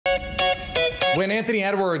When Anthony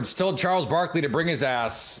Edwards told Charles Barkley to bring his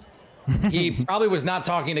ass, he probably was not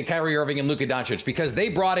talking to Kyrie Irving and Luka Doncic, because they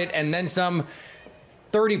brought it and then some.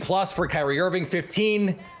 30 plus for Kyrie Irving,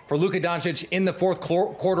 15 for Luka Doncic in the fourth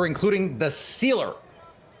quarter, including the sealer,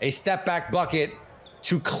 a step back bucket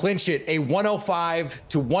to clinch it, a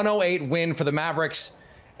 105-108 win for the Mavericks.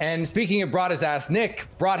 And speaking of brought his ass, Nick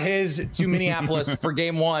brought his to Minneapolis for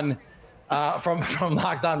game one from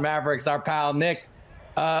Locked On Mavericks, our pal Nick.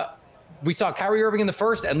 We saw Kyrie Irving in the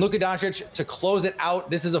first and Luka Doncic to close it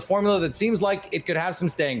out. This is a formula that seems like it could have some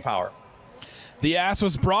staying power. The ass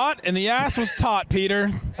was brought and the ass was taught, Peter.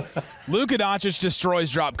 Luka Doncic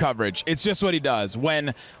destroys drop coverage. It's just what he does.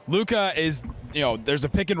 When Luka is, there's a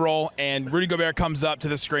pick and roll and Rudy Gobert comes up to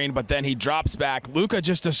the screen, but then he drops back. Luka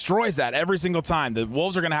just destroys that every single time. The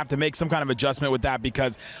Wolves are going to have to make some kind of adjustment with that,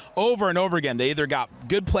 because over and over again, they either got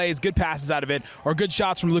good plays, good passes out of it, or good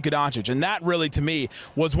shots from Luka Doncic. And that really, to me,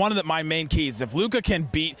 was one of my main keys. If Luka can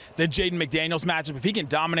beat the Jaden McDaniels matchup, if he can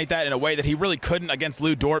dominate that in a way that he really couldn't against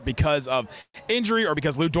Lou Dort because of injury or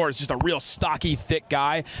because Lou Dort is just a real stocky, thick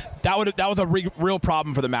guy, that was a real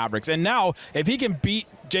problem for the Mavericks. And now, if he can beat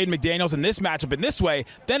Jaden McDaniels in this matchup in this way,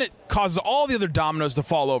 then it causes all the other dominoes to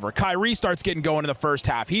fall over. Kyrie starts getting going in the first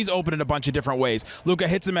half. He's open in a bunch of different ways. Luka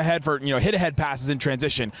hits him ahead for, hit-ahead passes in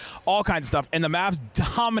transition, all kinds of stuff. And the Mavs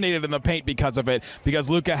dominated in the paint because of it, because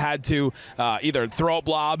Luka had to either throw up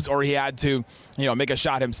lobs or he had to, make a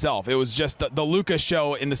shot himself. It was just the Luka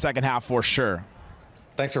show in the second half for sure.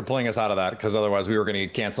 Thanks for pulling us out of that, because otherwise we were going to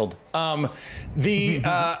get canceled. The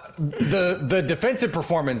defensive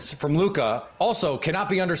performance from Luka also cannot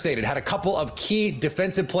be understated. Had a couple of key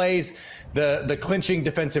defensive plays. The clinching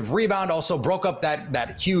defensive rebound also broke up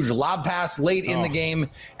that huge lob pass late in the game.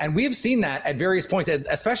 And we've seen that at various points,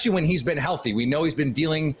 especially when he's been healthy. We know he's been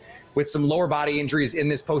dealing with some lower body injuries in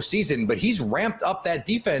this postseason, but he's ramped up that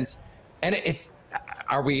defense. And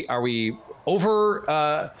are we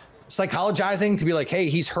over psychologizing to be like, hey,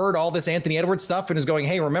 he's heard all this Anthony Edwards stuff and is going,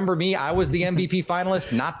 hey, remember me? I was the MVP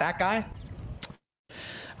finalist, not that guy.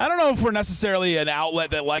 I don't know if we're necessarily an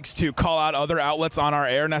outlet that likes to call out other outlets on our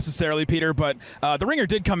air necessarily, Peter, but The Ringer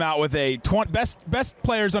did come out with a best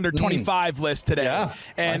players under 25 list today. Yeah,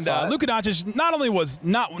 and Luka Doncic not only was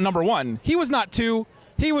not number one, he was not two,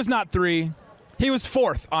 he was not three. He was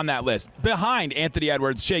fourth on that list, behind Anthony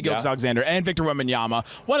Edwards, Shai Gilgeous-Alexander, and Victor Wembanyama.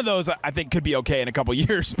 One of those I think could be okay in a couple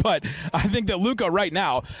years, but I think that Luka right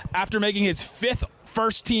now, after making his fifth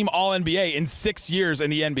first-team All-NBA in 6 years in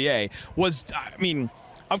the NBA,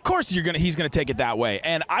 of course he's gonna take it that way.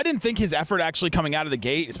 And I didn't think his effort actually coming out of the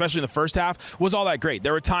gate, especially in the first half, was all that great.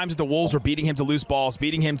 There were times that the Wolves were beating him to loose balls,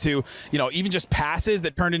 beating him to, even just passes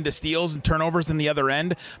that turned into steals and turnovers in the other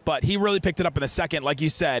end. But he really picked it up in the second, like you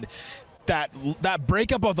said. That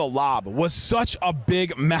breakup of the lob was such a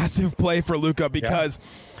big, massive play for Luka, because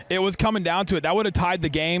it was coming down to it. That would have tied the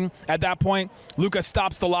game at that point. Luka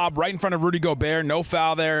stops the lob right in front of Rudy Gobert, no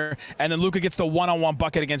foul there, and then Luka gets the one-on-one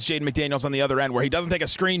bucket against Jaden McDaniels on the other end, where he doesn't take a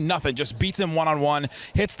screen, nothing, just beats him one-on-one,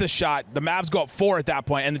 hits the shot. The Mavs go up 4 at that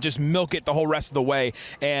point and then just milk it the whole rest of the way.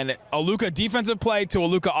 And a Luka defensive play to a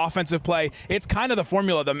Luka offensive play, it's kind of the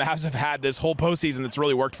formula the Mavs have had this whole postseason that's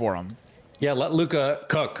really worked for them. Yeah, let Luka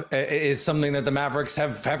cook is something that the Mavericks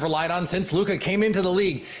have relied on since Luka came into the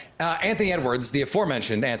league. Anthony Edwards, the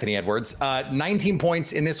aforementioned Anthony Edwards, 19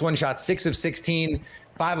 points in this one, shot 6 of 16,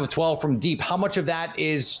 5 of 12 from deep. How much of that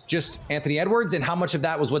is just Anthony Edwards, and how much of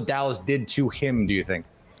that was what Dallas did to him, do you think?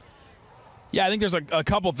 Yeah, I think there's a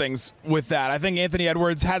couple things with that. I think Anthony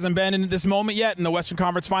Edwards hasn't been in this moment yet in the Western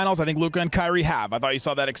Conference Finals. I think Luka and Kyrie have. I thought you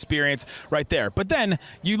saw that experience right there. But then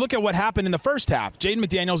you look at what happened in the first half. Jaden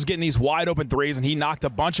McDaniels was getting these wide open threes, and he knocked a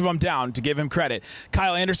bunch of them down, to give him credit.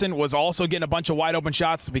 Kyle Anderson was also getting a bunch of wide open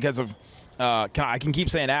shots because of I can keep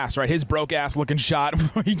saying ass, right? His broke ass looking shot.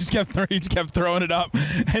 he just kept throwing it up.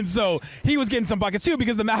 And so he was getting some buckets too,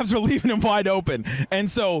 because the Mavs were leaving him wide open.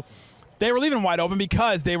 And so they were leaving him wide open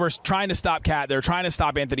because they were trying to stop Cat. They were trying to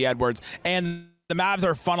stop Anthony Edwards. And the Mavs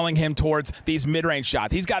are funneling him towards these mid-range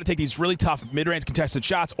shots. He's got to take these really tough mid-range contested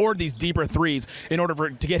shots or these deeper threes in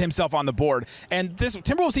order to get himself on the board. And this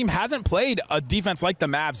Timberwolves team hasn't played a defense like the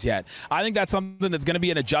Mavs yet. I think that's something that's going to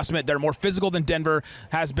be an adjustment. They're more physical than Denver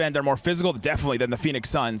has been. They're more physical, definitely, than the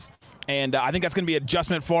Phoenix Suns. And I think that's going to be an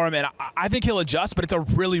adjustment for him. And I think he'll adjust, but it's a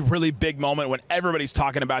really, really big moment when everybody's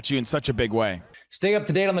talking about you in such a big way. Stay up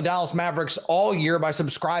to date on the Dallas Mavericks all year by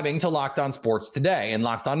subscribing to Locked On Sports Today and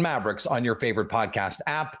Locked On Mavericks on your favorite podcast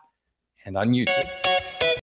app and on YouTube.